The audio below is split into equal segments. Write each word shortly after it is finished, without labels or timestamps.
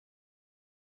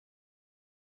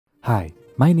Hi,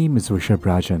 my name is Rishab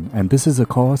Rajan and this is a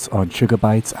course on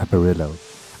Bytes Aparillo.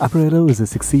 Aparillo is a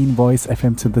 16-voice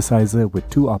FM synthesizer with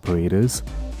two operators,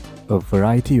 a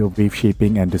variety of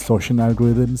waveshaping and distortion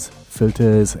algorithms,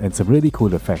 filters, and some really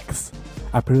cool effects.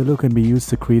 Aparillo can be used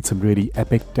to create some really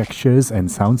epic textures and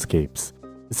soundscapes.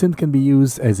 The synth can be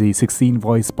used as a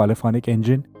 16-voice polyphonic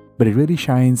engine, but it really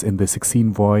shines in the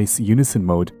 16-voice unison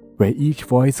mode, where each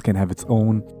voice can have its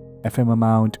own FM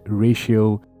amount,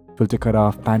 ratio, filter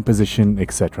cutoff, pan position,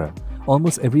 etc.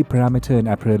 Almost every parameter in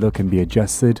Aparillo can be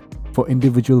adjusted for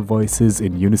individual voices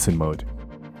in unison mode.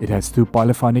 It has two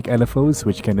polyphonic LFOs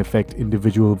which can affect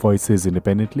individual voices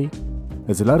independently.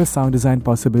 There's a lot of sound design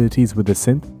possibilities with the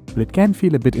synth, but it can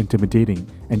feel a bit intimidating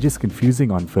and just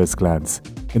confusing on first glance.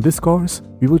 In this course,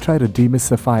 we will try to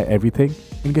demystify everything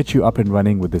and get you up and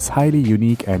running with this highly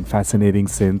unique and fascinating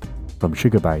synth from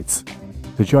Bytes.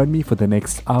 So join me for the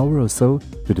next hour or so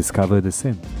to discover the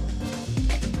synth.